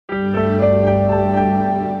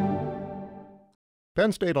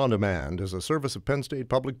Penn State On Demand is a service of Penn State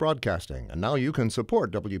Public Broadcasting, and now you can support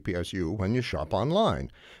WPSU when you shop online.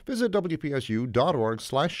 Visit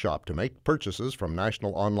WPSU.org/shop to make purchases from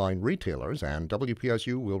national online retailers, and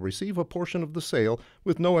WPSU will receive a portion of the sale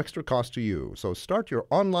with no extra cost to you. So start your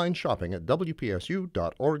online shopping at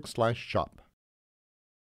WPSU.org/shop.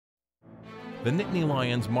 The Nittany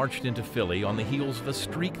Lions marched into Philly on the heels of a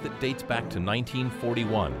streak that dates back to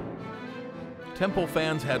 1941. Temple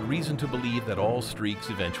fans had reason to believe that all streaks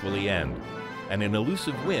eventually end, and an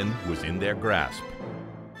elusive win was in their grasp.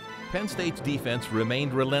 Penn State's defense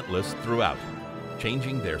remained relentless throughout,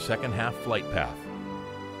 changing their second-half flight path.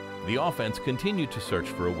 The offense continued to search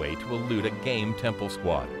for a way to elude a game Temple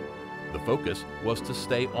squad. The focus was to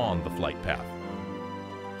stay on the flight path.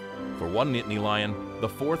 For one Nittany Lion, the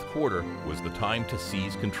fourth quarter was the time to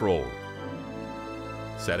seize control,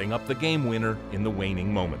 setting up the game winner in the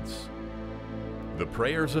waning moments. The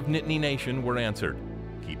prayers of Nittany Nation were answered,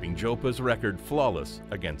 keeping JoePa's record flawless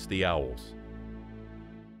against the Owls.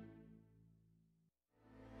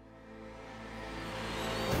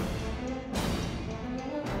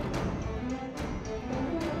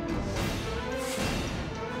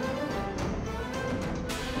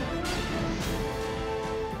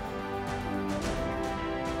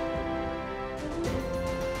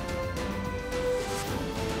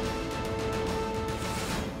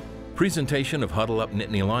 Presentation of Huddle Up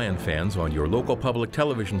Nittany Lion fans on your local public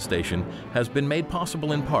television station has been made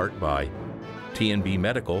possible in part by T&B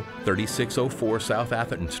Medical, 3604 South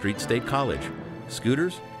Atherton Street, State College.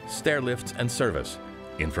 Scooters, stair lifts, and service.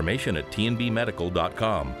 Information at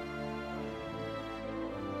tnbmedical.com.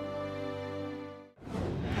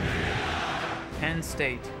 Penn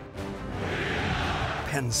State.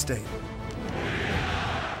 Penn State.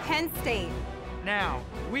 Penn State. Now,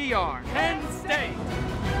 we are Penn State!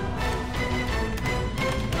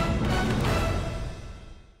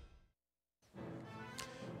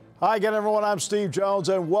 Hi again, everyone. I'm Steve Jones,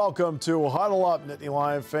 and welcome to Huddle Up, Nittany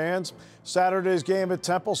Lion fans. Saturday's game at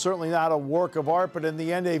Temple, certainly not a work of art, but in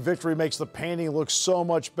the end, a victory makes the painting look so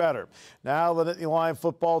much better. Now the Nittany Lion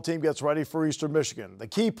football team gets ready for Eastern Michigan. The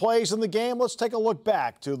key plays in the game, let's take a look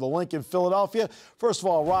back to the link in Philadelphia. First of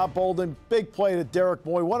all, Rob Bolden, big play to Derek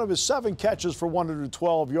Moy, one of his 7 catches for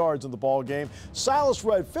 112 yards in the ball game. Silas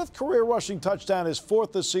Redd, 5th career rushing touchdown, his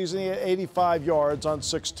 4th this season. He had 85 yards on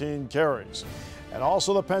 16 carries. And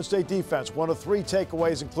also the Penn State defense, 1 of 3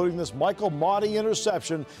 takeaways, including this Michael Maudie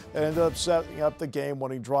interception that ended up setting up the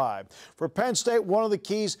game-winning drive. For Penn State, one of the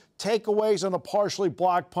keys, takeaways on a partially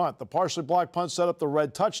blocked punt. The partially blocked punt set up the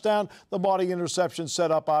Red touchdown. The Maudie interception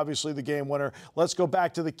set up, obviously, the game winner. Let's go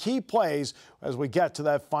back to the key plays as we get to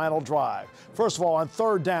that final drive. First of all, on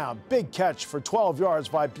 3rd down, big catch for 12 yards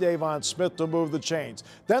by Davon Smith to move the chains.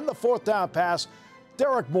 Then the 4th down pass,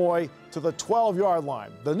 Derek Moy to the 12-yard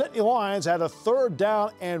line. The Nittany Lions had a 3rd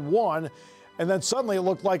down and 1, and then suddenly it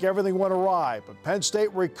looked like everything went awry. But Penn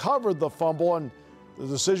State recovered the fumble, and the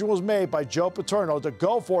decision was made by Joe Paterno to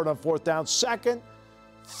go for it on 4th down. 2nd,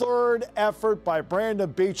 3rd effort by Brandon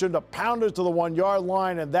Beecham to pound it to the 1-yard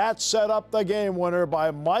line, and that set up the game winner by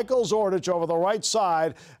Michael Zordich over the right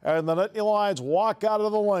side, and the Nittany Lions walk out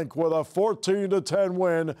of the link with a 14-10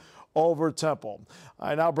 win over Temple.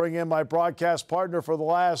 I now bring in my broadcast partner for the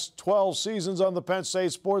last 12 seasons on the Penn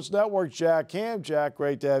State Sports Network, Jack Ham. Jack,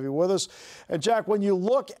 great to have you with us. And Jack, when you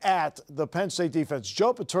look at the Penn State defense,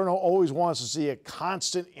 Joe Paterno always wants to see a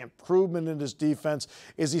constant improvement in his defense.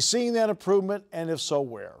 Is he seeing that improvement, and if so,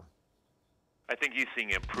 where? I think he's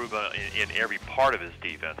seeing improvement in every part of his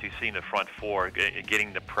defense. He's seeing the front 4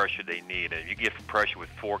 getting the pressure they need. And if you get pressure with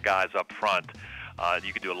 4 guys up front,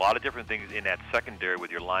 you can do a lot of different things in that secondary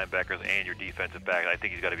with your linebackers and your defensive back. I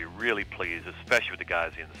think he's got to be really pleased, especially with the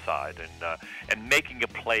guys inside, and making a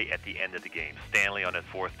play at the end of the game. Stanley on that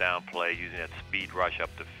 4th down play, using that speed rush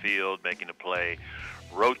up the field, making a play,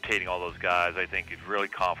 rotating all those guys. I think he's really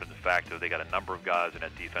confident in the fact that they got a number of guys in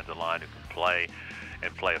that defensive line who can play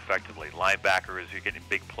and play effectively. Linebackers, you're getting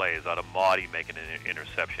big plays out of Maudie making an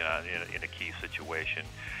interception in a key situation.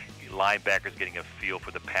 Linebackers getting a feel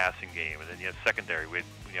for the passing game, and then you have secondary with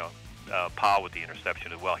Pa with the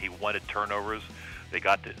interception as well. He wanted turnovers. They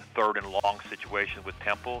got the 3rd and long situation with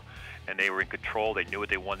Temple, and they were in control. They knew what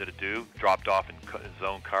they wanted to do. Dropped off in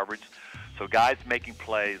zone coverage. So guys making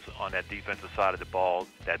plays on that defensive side of the ball,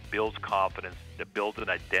 that builds confidence, that builds an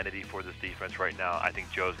identity for this defense right now. I think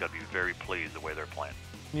Joe's got to be very pleased the way they're playing.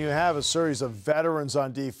 You have a series of veterans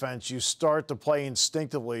on defense. You start to play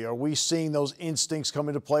instinctively. Are we seeing those instincts come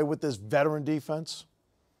into play with this veteran defense?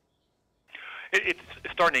 It's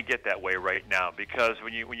starting to get that way right now because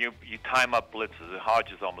when you time up blitzes,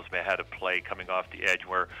 Hodges almost had a play coming off the edge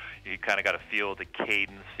where you kind of got to feel the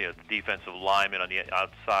cadence. The defensive lineman on the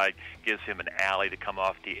outside gives him an alley to come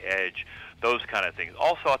off the edge. Those kind of things.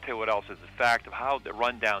 Also, I'll tell you what else is the fact of how the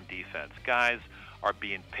rundown defense. Guys are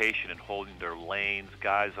being patient and holding their lanes.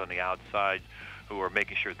 Guys on the outside who are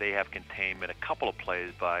making sure they have containment. A couple of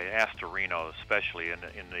plays by Astorino, especially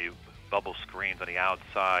in the bubble screens on the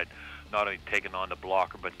outside. Not only taking on the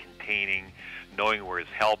blocker, but containing, knowing where his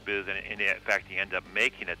help is, and in fact, he ended up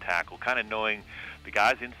making a tackle, kind of knowing the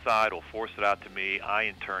guys inside will force it out to me, I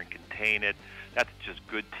in turn contain it. That's just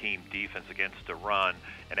good team defense against the run,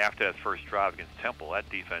 and after that first drive against Temple, that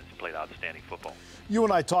defense played outstanding football. You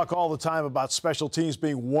and I talk all the time about special teams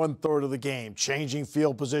being 1/3 of the game, changing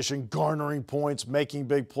field position, garnering points, making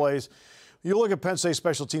big plays. You look at Penn State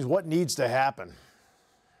special teams, what needs to happen?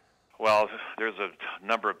 Well, there's a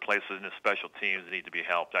number of places in the special teams that need to be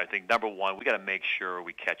helped. I think, number one, we got to make sure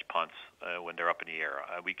we catch punts when they're up in the air.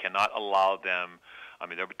 We cannot allow them. I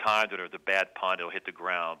mean, there will be times when there's a bad punt, it'll hit the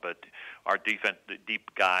ground, but our defense, the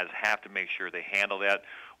deep guys have to make sure they handle that.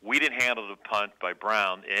 We didn't handle the punt by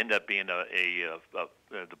Brown. It ended up being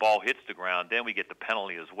the ball hits the ground. Then we get the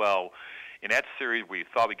penalty as well. In that series, we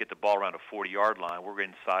thought we'd get the ball around a 40-yard line. We're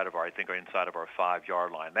inside of our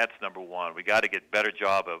 5-yard line. That's number one. We got to get better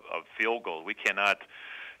job of field goals. We cannot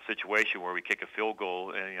situation where we kick a field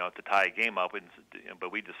goal and to tie a game up,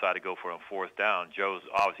 but we decide to go for it on fourth down. Joe's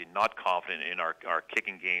obviously not confident in our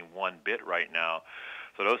kicking game one bit right now.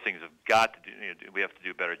 So those things have got to do. We have to do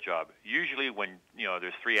a better job. Usually, when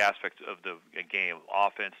there's three aspects of the game: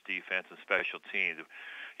 offense, defense, and special teams.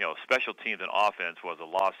 Special teams and offense was a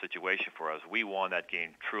lost situation for us. We won that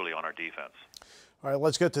game truly on our defense. All right,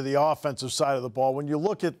 let's get to the offensive side of the ball. When you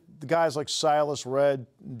look at the guys like Silas Redd,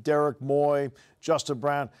 Derek Moy, Justin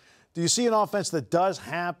Brown, do you see an offense that does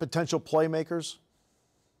have potential playmakers?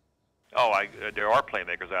 Oh, there are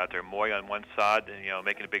playmakers out there. Moy on one side,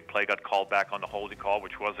 making a big play, got called back on the holding call,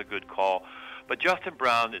 which was a good call. But Justin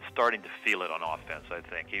Brown is starting to feel it on offense, I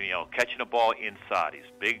think. Catching the ball inside. He's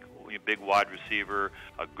big wide receiver,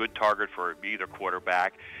 a good target for either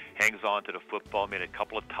quarterback. Hangs on to the football, made a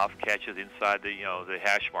couple of tough catches inside the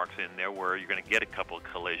hash marks in there where you're going to get a couple of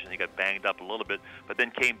collisions. He got banged up a little bit, but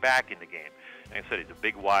then came back in the game. Like I said, he's a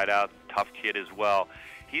big wideout, tough kid as well.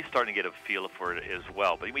 He's starting to get a feel for it as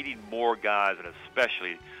well. But we need more guys, and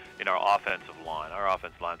especially in our offensive line. Our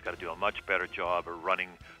offensive line's got to do a much better job of running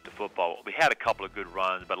the football. We had a couple of good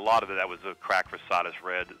runs, but a lot of it that was a crack for Silas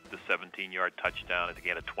Redd, the 17-yard touchdown, and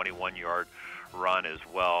again a 21-yard run as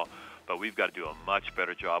well. But we've got to do a much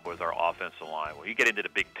better job with our offensive line. When you get into the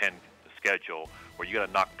Big Ten schedule where you got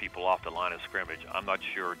to knock people off the line of scrimmage, I'm not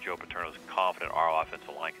sure Joe Paterno's confident our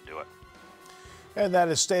offensive line can do it. And that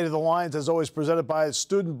is State of the Lines, as always, presented by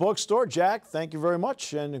Student Bookstore. Jack, thank you very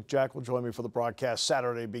much. And Jack will join me for the broadcast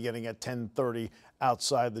Saturday beginning at 10:30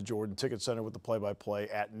 outside the Jordan Ticket Center with the play-by-play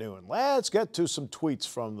at noon. Let's get to some tweets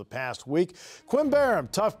from the past week. Quinn Barham,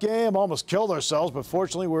 tough game, almost killed ourselves, but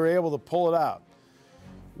fortunately we were able to pull it out.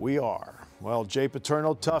 We are. Well, Jay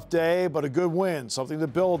Paterno, tough day, but a good win, something to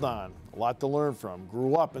build on. A lot to learn from.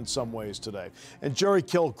 Grew up in some ways today. And Jerry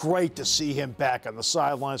Kill, great to see him back on the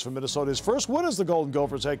sidelines for Minnesota. His first win as the Golden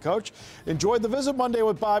Gophers head coach. Enjoyed the visit Monday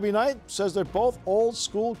with Bobby Knight. Says they're both old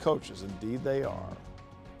school coaches. Indeed they are.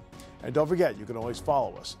 And don't forget, you can always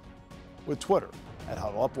follow us with Twitter at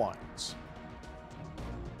HuddleUpLions.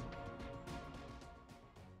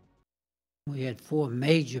 We had 4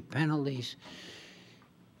 major penalties,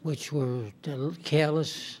 which were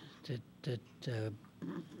careless, that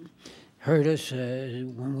hurt us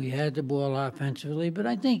when we had the ball offensively. But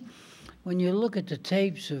I think when you look at the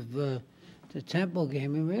tapes of the Temple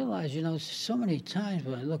game and realize, so many times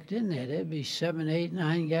when I looked in there, there'd be 7, 8,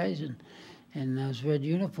 9 guys in those red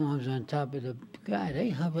uniforms on top of the guy.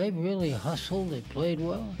 They really hustled. They played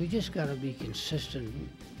well. We just got to be consistent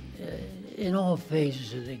in all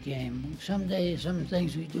phases of the game. Some days, some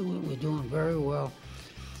things we're doing very well.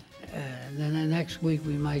 And then the next week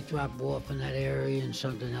we might drop off in that area and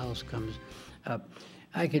something else comes up.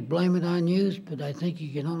 I could blame it on youth, but I think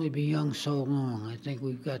you can only be young so long. I think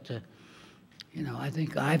we've got to, I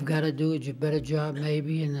think I've got to do a better job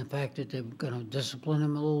maybe, and the fact that they're going to discipline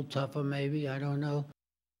him a little tougher maybe, I don't know.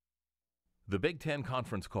 The Big Ten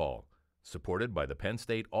Conference Call, supported by the Penn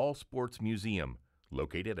State All Sports Museum,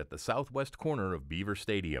 located at the southwest corner of Beaver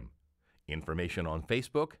Stadium. Information on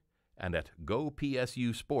Facebook and at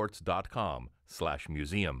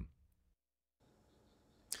gopsusports.com/museum.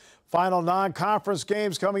 Final non-conference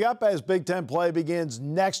games coming up as Big Ten play begins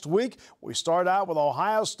next week. We start out with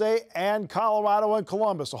Ohio State and Colorado and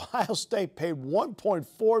Columbus. Ohio State paid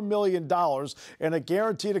 $1.4 million in a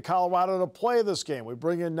guarantee to Colorado to play this game. We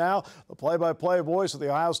bring in now the play-by-play voice of the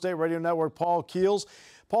Ohio State Radio Network, Paul Keels.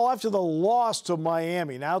 Paul, after the loss to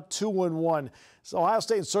Miami, now 2-1, is Ohio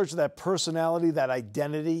State in search of that personality, that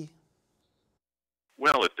identity?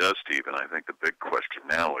 Well, it does, Steve, and I think the big question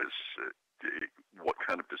now is what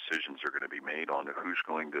kind of decisions are going to be made on who's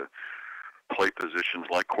going to play positions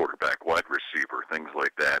like quarterback, wide receiver, things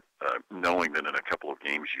like that, knowing that in a couple of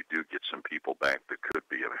games you do get some people back that could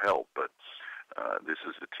be of help. But this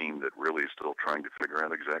is a team that really is still trying to figure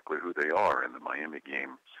out exactly who they are, and the Miami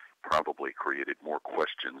game probably created more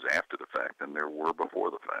questions after the fact than there were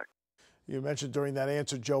before the fact. You mentioned during that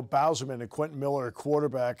answer Joe Bauserman and Quentin Miller at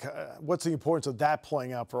quarterback. What's the importance of that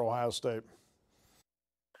playing out for Ohio State?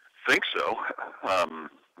 Think so.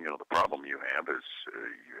 The problem you have is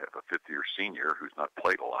you have a fifth-year senior who's not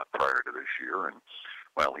played a lot prior to this year, and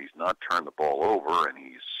while he's not turned the ball over and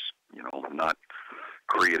he's, not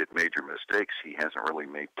created major mistakes, he hasn't really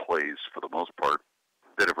made plays for the most part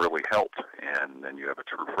that have really helped. And then you have a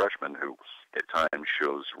true freshman who at times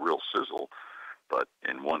shows real sizzle, but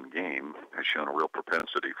in one game has shown a real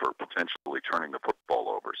propensity for potentially turning the football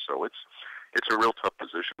over. So it's a real tough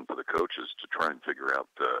position for the coaches to try and figure out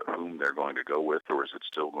whom they're going to go with, or is it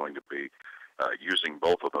still going to be using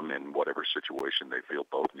both of them in whatever situation they feel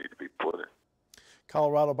both need to be put in.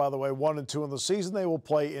 Colorado, by the way, 1-2 in the season. They will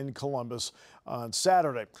play in Columbus on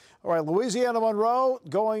Saturday. All right, Louisiana Monroe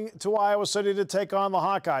going to Iowa City to take on the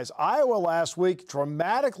Hawkeyes. Iowa last week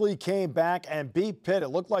dramatically came back and beat Pitt. It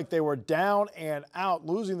looked like they were down and out,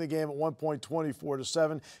 losing the game at one point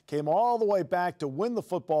 24-7. Came all the way back to win the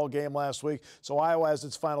football game last week. So Iowa has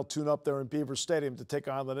its final tune-up there in Beaver Stadium to take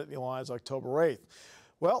on the Nittany Lions October 8th.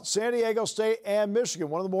 Well, San Diego State and Michigan,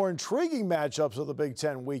 one of the more intriguing matchups of the Big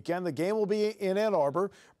Ten weekend. The game will be in Ann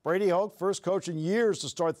Arbor. Brady Hoke, first coach in years to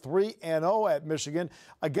start 3-0 at Michigan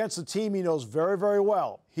against a team he knows very, very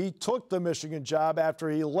well. He took the Michigan job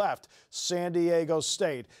after he left San Diego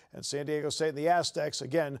State. And San Diego State and the Aztecs,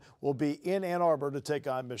 again, will be in Ann Arbor to take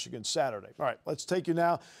on Michigan Saturday. All right, let's take you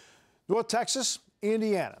now. North Texas,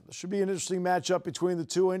 Indiana. This should be an interesting matchup between the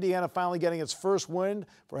two. Indiana finally getting its first win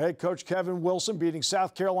for head coach Kevin Wilson, beating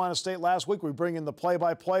South Carolina State last week. We bring in the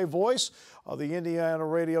play-by-play voice of the Indiana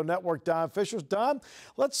Radio Network, Don Fisher. Don,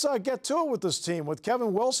 let's get to it with this team. With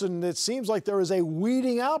Kevin Wilson, it seems like there is a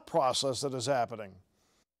weeding out process that is happening.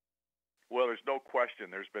 Well, there's no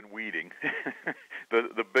question there's been weeding.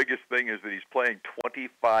 The biggest thing is that he's playing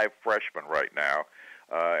 25 freshmen right now.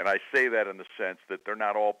 And I say that in the sense that they're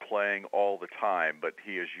not all playing all the time, but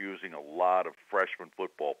he is using a lot of freshman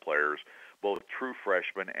football players, both true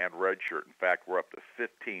freshmen and redshirt. In fact, we're up to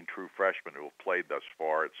 15 true freshmen who have played thus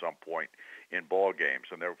far at some point in ball games,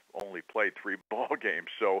 and they've only played 3 ball games.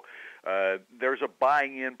 So there's a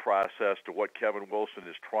buying-in process to what Kevin Wilson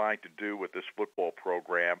is trying to do with this football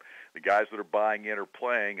program. The guys that are buying in are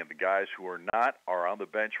playing, and the guys who are not are on the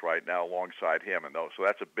bench right now alongside him. And so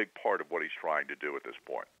that's a big part of what he's trying to do at this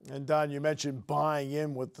point. And, Don, you mentioned buying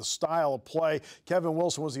in with the style of play. Kevin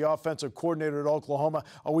Wilson was the offensive coordinator at Oklahoma.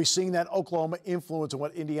 Are we seeing that Oklahoma influence on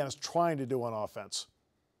what Indiana's trying to do on offense?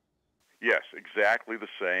 Yes, exactly the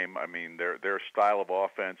same. I mean, their style of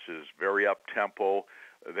offense is very up-tempo.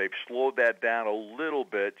 They've slowed that down a little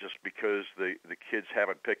bit just because the kids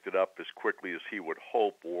haven't picked it up as quickly as he would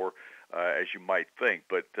hope or as you might think.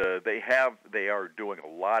 But they are doing a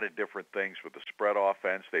lot of different things with the spread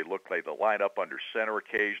offense. They look like they line up under center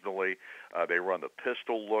occasionally. They run the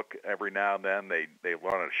pistol look every now and then. They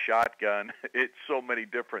run a shotgun. It's so many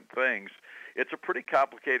different things. It's a pretty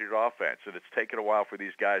complicated offense, and it's taken a while for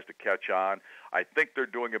these guys to catch on. I think they're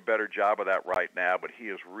doing a better job of that right now, but he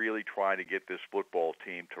is really trying to get this football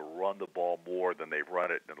team to run the ball more than they've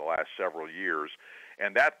run it in the last several years.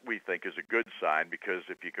 And that, we think, is a good sign because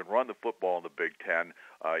if you can run the football in the Big Ten,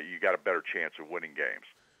 you got a better chance of winning games.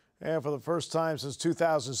 And for the first time since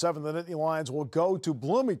 2007, the Nittany Lions will go to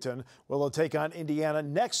Bloomington, where they'll take on Indiana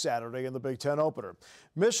next Saturday in the Big Ten opener.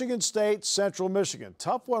 Michigan State, Central Michigan.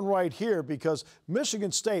 Tough one right here because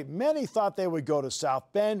Michigan State, many thought they would go to South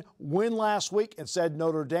Bend, win last week, and said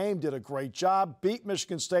Notre Dame did a great job, beat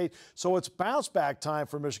Michigan State. So it's bounce back time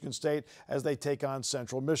for Michigan State as they take on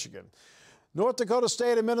Central Michigan. North Dakota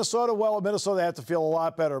State and Minnesota. Well, at Minnesota, they have to feel a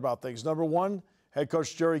lot better about things. Number one, Head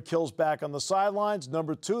coach Jerry Kill's back on the sidelines.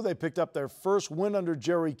 Number 2, they picked up their first win under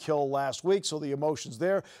Jerry Kill last week, so the emotions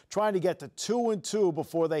there, trying to get to 2-2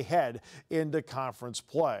 before they head into conference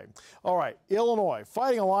play. All right, Illinois.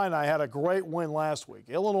 Fighting Illini had a great win last week.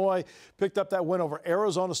 Illinois picked up that win over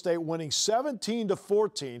Arizona State, winning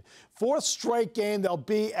 17-14. Fourth straight game they'll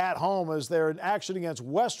be at home as they're in action against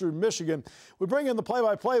Western Michigan. We bring in the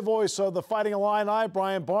play-by-play voice of the Fighting Illini,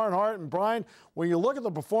 Brian Barnhart. And Brian, when you look at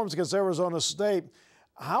the performance against Arizona State,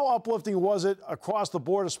 how uplifting was it across the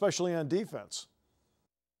board, especially on defense?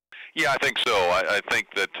 Yeah, I think so. I think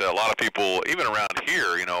that a lot of people, even around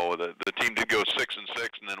here, you know, the team did go 6-6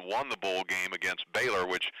 and then won the bowl game against Baylor,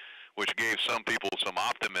 which gave some people some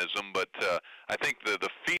optimism. But I think the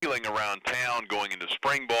feeling around town going into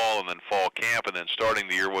spring ball and then fall camp and then starting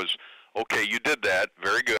the year was, okay, you did that,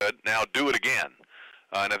 very good, now do it again.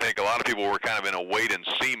 And I think a lot of people were kind of in a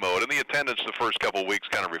wait-and-see mode, and the attendance the first couple of weeks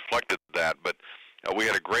kind of reflected that. But we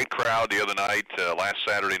had a great crowd the other night. Last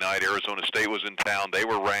Saturday night, Arizona State was in town. They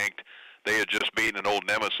were ranked. They had just beaten an old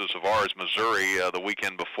nemesis of ours, Missouri, the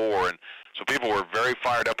weekend before, and so people were very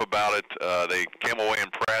fired up about it. They came away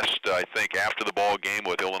impressed, I think, after the ball game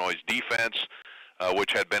with Illinois' defense,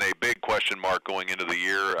 which had been a big question mark going into the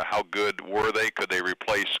year. How good were they? Could they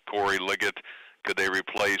replace Corey Liggett? Could they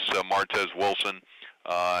replace Martez Wilson?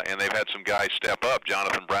 And they've had some guys step up.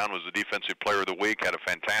 Jonathan Brown was the defensive player of the week, had a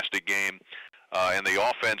fantastic game. And the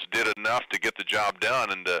offense did enough to get the job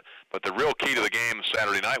done. But the real key to the game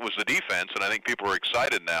Saturday night was the defense, and I think people are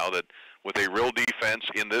excited now that with a real defense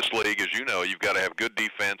in this league, as you know, you've got to have good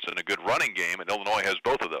defense and a good running game, and Illinois has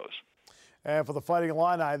both of those. And for the Fighting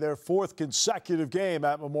Illini, their 4th consecutive game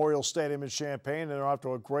at Memorial Stadium in Champaign, and they're off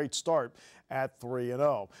to a great start at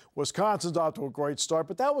 3-0. Wisconsin's off to a great start,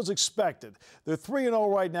 but that was expected. They're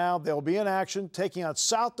 3-0 right now. They'll be in action, taking on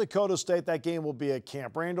South Dakota State. That game will be at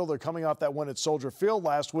Camp Randall. They're coming off that win at Soldier Field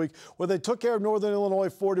last week, where they took care of Northern Illinois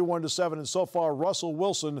 41-7. And so far, Russell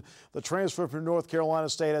Wilson, the transfer from North Carolina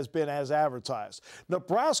State, has been as advertised.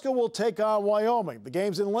 Nebraska will take on Wyoming. The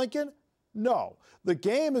game's in Lincoln? No. The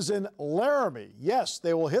game is in Laramie. Yes,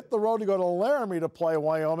 they will hit the road to go to Laramie to play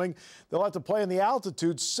Wyoming. They'll have to play in the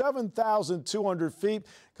altitude, 7,200 feet,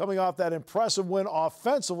 coming off that impressive win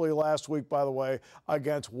offensively last week, by the way,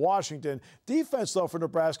 against Washington. Defense, though, for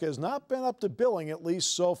Nebraska has not been up to billing, at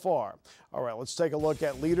least so far. All right, let's take a look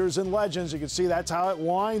at leaders and legends. You can see that's how it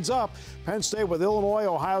lines up. Penn State with Illinois,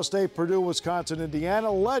 Ohio State, Purdue, Wisconsin, Indiana.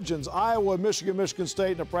 Legends, Iowa, Michigan, Michigan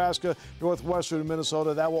State, Nebraska, Northwestern, and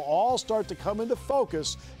Minnesota. That will all start to come into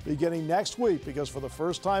focus beginning next week because for the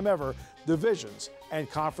first time ever, divisions and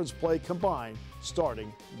conference play combined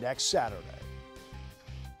starting next Saturday.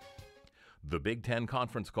 The Big Ten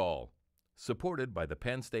Conference Call, supported by the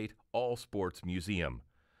Penn State All Sports Museum,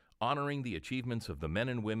 honoring the achievements of the men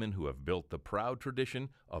and women who have built the proud tradition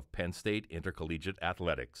of Penn State intercollegiate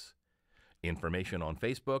athletics. Information on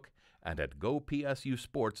Facebook and at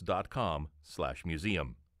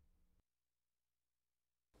gopsusports.com/museum.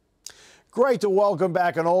 Great to welcome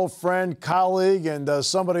back an old friend, colleague, and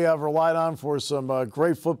somebody I've relied on for some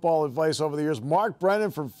great football advice over the years. Mark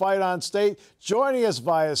Brennan from Fight On State joining us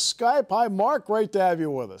via Skype. Hi, Mark. Great to have you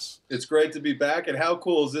with us. It's great to be back, and how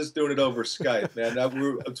cool is this doing it over Skype, man?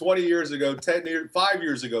 20 years ago, 5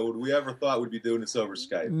 years ago, would we ever thought we'd be doing this over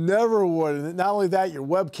Skype? Never would. And not only that, your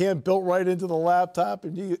webcam built right into the laptop,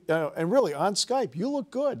 and and really on Skype, you look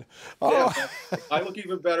good. Yeah, I look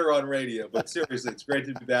even better on radio, but seriously, it's great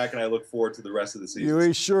to be back, and I look forward to the rest of the season.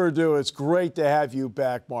 We sure do. It's great to have you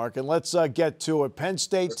back, Mark. And let's get to it. Penn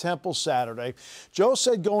State Temple Saturday. Joe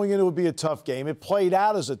said going into it would be a tough game. It played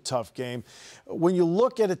out as a tough game. When you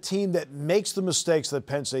look at a team that makes the mistakes that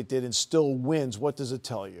Penn State did and still wins, what does it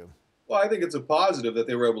tell you? Well, I think it's a positive that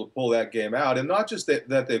they were able to pull that game out, and not just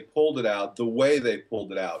that they pulled it out, the way they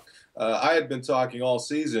pulled it out. I had been talking all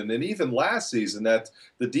season, and even last season, that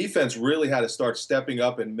the defense really had to start stepping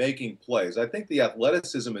up and making plays. I think the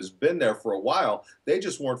athleticism has been there for a while. They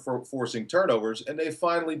just weren't forcing turnovers, and they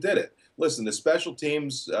finally did it. Listen, the special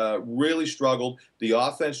teams really struggled. The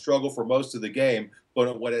offense struggled for most of the game,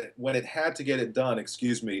 but when it had to get it done,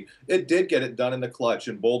 it did get it done in the clutch,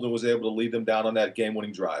 and Bolden was able to lead them down on that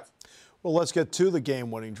game-winning drive. Well, let's get to the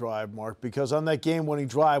game-winning drive, Mark, because on that game-winning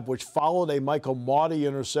drive, which followed a Michael Maudie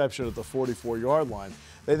interception at the 44-yard line,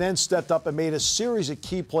 they then stepped up and made a series of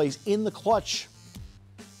key plays in the clutch.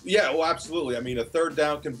 Yeah, well, absolutely. I mean, a third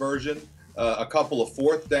down conversion, a couple of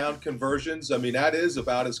fourth down conversions. I mean, that is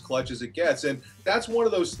about as clutch as it gets. And that's one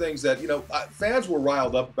of those things that, fans were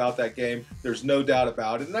riled up about that game. There's no doubt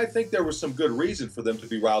about it. And I think there was some good reason for them to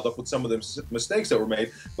be riled up with some of the mistakes that were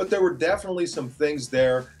made. But there were definitely some things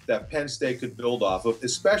there that Penn State could build off of,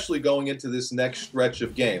 especially going into this next stretch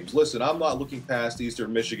of games. Listen, I'm not looking past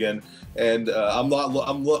Eastern Michigan, and I'm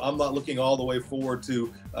not looking all the way forward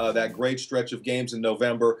to that great stretch of games in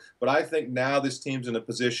November. But I think now this team's in a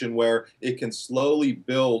position where it can slowly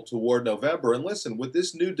build toward November. And listen, with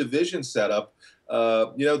this new division setup,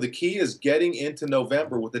 the key is getting into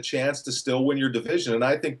November with a chance to still win your division, and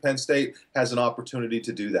I think Penn State has an opportunity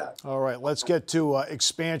to do that. All right, let's get to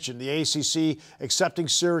expansion. The ACC accepting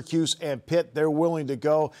Syracuse and Pitt. They're willing to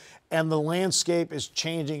go, and the landscape is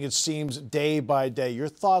changing, it seems, day by day. Your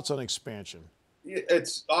thoughts on expansion?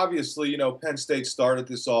 It's obviously, Penn State started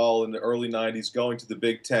this all in the early 90s going to the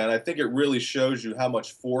Big Ten. I think it really shows you how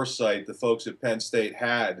much foresight the folks at Penn State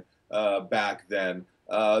had back then.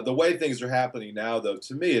 The way things are happening now, though,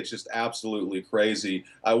 to me, it's just absolutely crazy.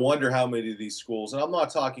 I wonder how many of these schools, and I'm not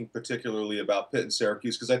talking particularly about Pitt and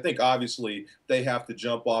Syracuse, because I think obviously they have to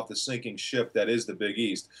jump off the sinking ship that is the Big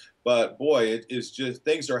East. But boy, it is just,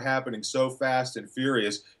 things are happening so fast and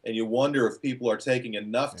furious, and you wonder if people are taking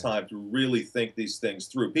enough time to really think these things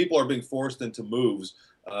through. People are being forced into moves,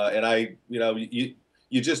 and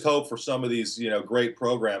you just hope for some of these, great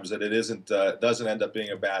programs that it doesn't end up being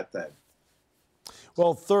a bad thing.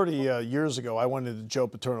 Well, 30 years ago, I went into Joe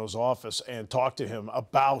Paterno's office and talked to him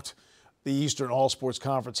about the Eastern All-Sports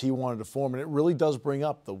Conference he wanted to form, and it really does bring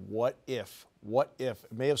up the what if. What if?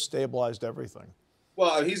 It may have stabilized everything.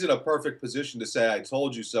 Well, he's in a perfect position to say, I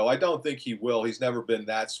told you so. I don't think he will. He's never been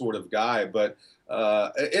that sort of guy, but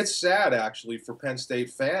it's sad, actually, for Penn State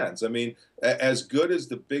fans. I mean, as good as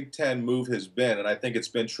the Big Ten move has been, and I think it's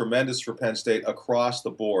been tremendous for Penn State across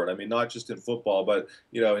the board. I mean, not just in football, but,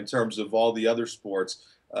 in terms of all the other sports.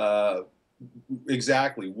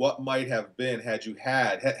 Exactly what might have been had you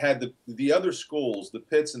had the other schools, the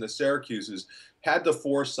Pitts and the Syracuses, had the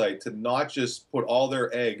foresight to not just put all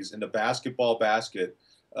their eggs in the basketball basket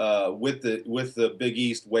with the Big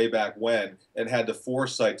East way back when, and had the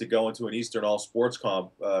foresight to go into an Eastern All-Sports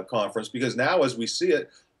Conference, because now, as we see it,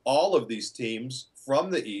 all of these teams from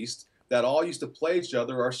the East that all used to play each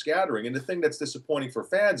other are scattering. And the thing that's disappointing for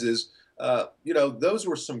fans is, those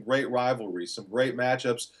were some great rivalries, some great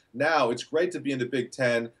matchups. Now it's great to be in the Big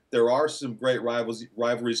Ten. There are some great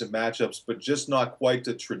rivalries and matchups, but just not quite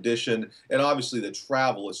the tradition. And obviously the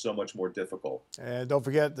travel is so much more difficult. And don't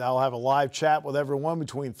forget, I'll have a live chat with everyone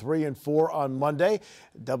between 3 and 4 on Monday.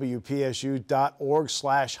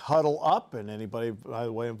 WPSU.org/huddle-up. And anybody, by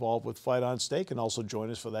the way, involved with Fight on State can also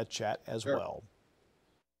join us for that chat as well.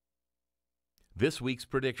 This week's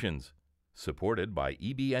predictions, supported by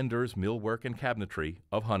E.B. Enders Millwork and Cabinetry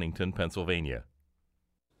of Huntington, Pennsylvania.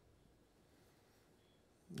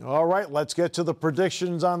 All right, let's get to the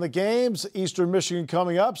predictions on the games. Eastern Michigan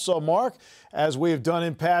coming up. So, Mark, as we have done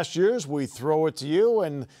in past years, we throw it to you.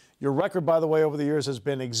 And your record, by the way, over the years has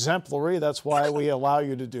been exemplary. That's why we allow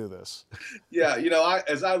you to do this. Yeah,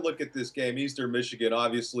 as I look at this game, Eastern Michigan,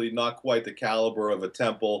 obviously not quite the caliber of a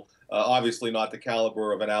Temple. Obviously not the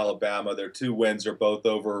caliber of an Alabama. Their 2 wins are both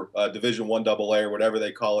over Division I AA or whatever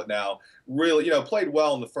they call it now. Really, played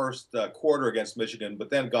well in the first quarter against Michigan, but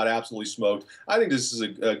then got absolutely smoked. I think this is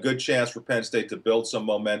a good chance for Penn State to build some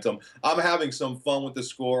momentum. I'm having some fun with the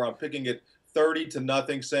score. I'm picking it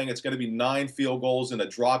 30-0, saying it's going to be 9 field goals and a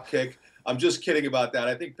drop kick. I'm just kidding about that.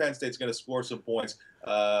 I think Penn State's going to score some points.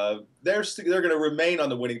 They're going to remain on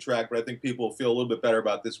the winning track, but I think people will feel a little bit better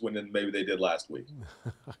about this win than maybe they did last week.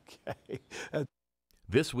 Okay.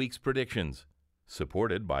 This week's predictions,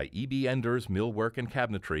 supported by E.B. Enders Millwork and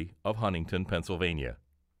Cabinetry of Huntington, Pennsylvania.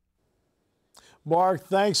 Mark,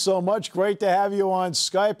 thanks so much. Great to have you on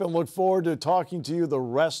Skype, and look forward to talking to you the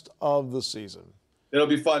rest of the season. It'll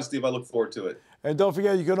be fun, Steve. I look forward to it. And don't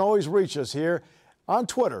forget, you can always reach us here on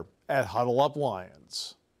Twitter at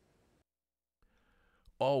HuddleUpLions.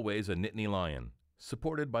 Always a Nittany Lion,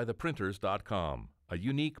 supported by theprinters.com, a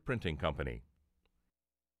unique printing company.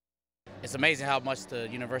 It's amazing how much the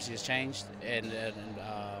university has changed and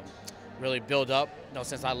really built up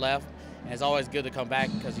since I left. And it's always good to come back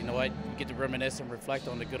because you know what, you get to reminisce and reflect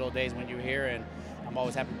on the good old days when you were here, and I'm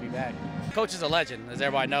always happy to be back. Coach is a legend, as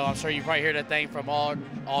everybody knows. I'm sure you probably hear that thing from all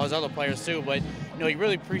his other players too, but you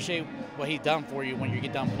really appreciate what he's done for you when you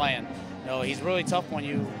get done playing. He's really tough on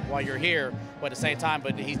you while you're here, but at the same time,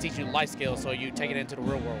 but he's teaching you life skills, so you take it into the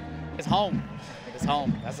real world. It's home. It's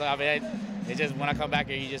home. It's just when I come back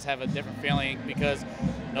here, you just have a different feeling because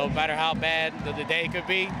no matter how bad the day could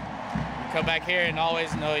be, you come back here and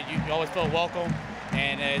always you always feel welcome,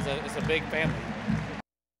 and it's a big family.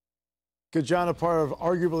 Kajana, part of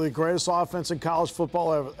arguably the greatest offense in college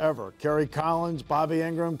football ever. Kerry Collins, Bobby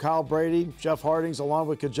Ingram, Kyle Brady, Jeff Hardings, along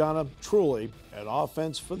with Kajana, truly an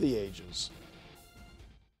offense for the ages.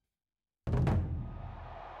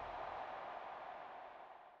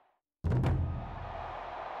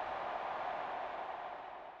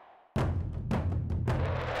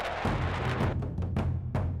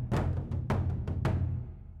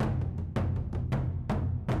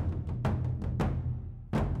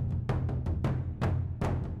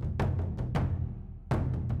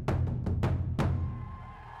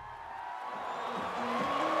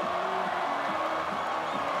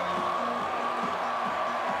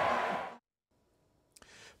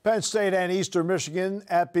 Penn State and Eastern Michigan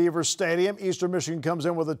at Beaver Stadium. Eastern Michigan comes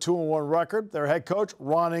in with a 2-1 record. Their head coach,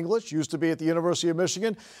 Ron English, used to be at the University of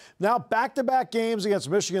Michigan. Now back-to-back games against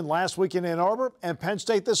Michigan last week in Ann Arbor and Penn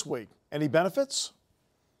State this week. Any benefits?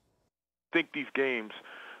 I think these games,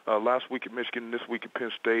 last week at Michigan and this week at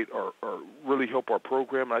Penn State, are really help our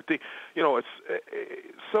program. And I think, it's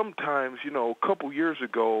sometimes, a couple years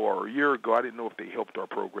ago or a year ago, I didn't know if they helped our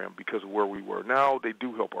program because of where we were. Now they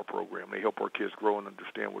do help our program. They help our kids grow and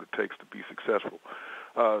understand what it takes to be successful.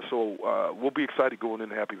 So we'll be excited going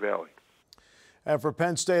into Happy Valley. And for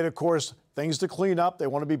Penn State, of course, things to clean up. They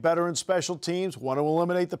want to be better in special teams, want to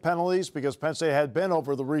eliminate the penalties because Penn State had been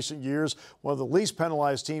over the recent years one of the least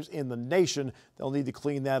penalized teams in the nation. They'll need to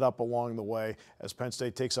clean that up along the way as Penn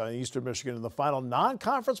State takes on Eastern Michigan in the final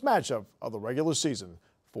non-conference matchup of the regular season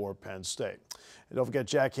for Penn State. And don't forget,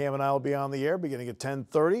 Jack Ham and I will be on the air beginning at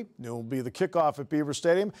 10:30. Noon will be the kickoff at Beaver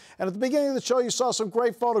Stadium. And at the beginning of the show, you saw some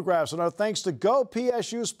great photographs, and our thanks to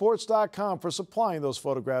GoPSUSports.com for supplying those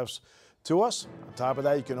photographs to us. On top of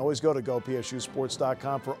that, you can always go to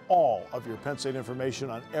GoPSUSports.com for all of your Penn State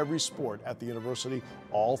information on every sport at the university,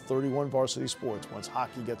 all 31 varsity sports once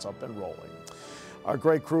hockey gets up and rolling. Our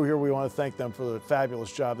great crew here, we want to thank them for the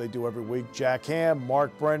fabulous job they do every week. Jack Ham,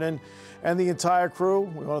 Mark Brennan, and the entire crew.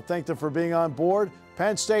 We want to thank them for being on board.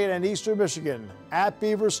 Penn State and Eastern Michigan at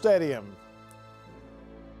Beaver Stadium.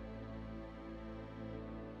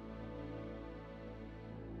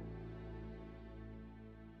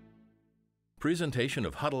 Presentation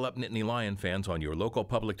of Huddle Up Nittany Lion fans on your local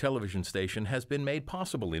public television station has been made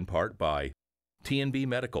possible in part by T&B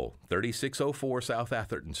Medical, 3604 South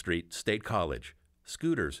Atherton Street, State College.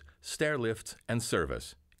 Scooters, stair lifts, and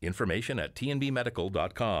service. Information at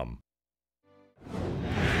tnbmedical.com.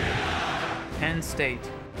 Penn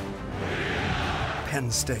State.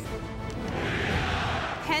 Penn State.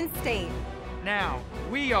 Penn State. Now,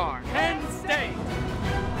 we are Penn State.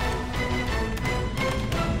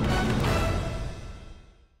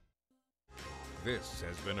 This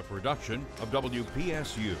has been a production of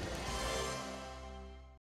WPSU.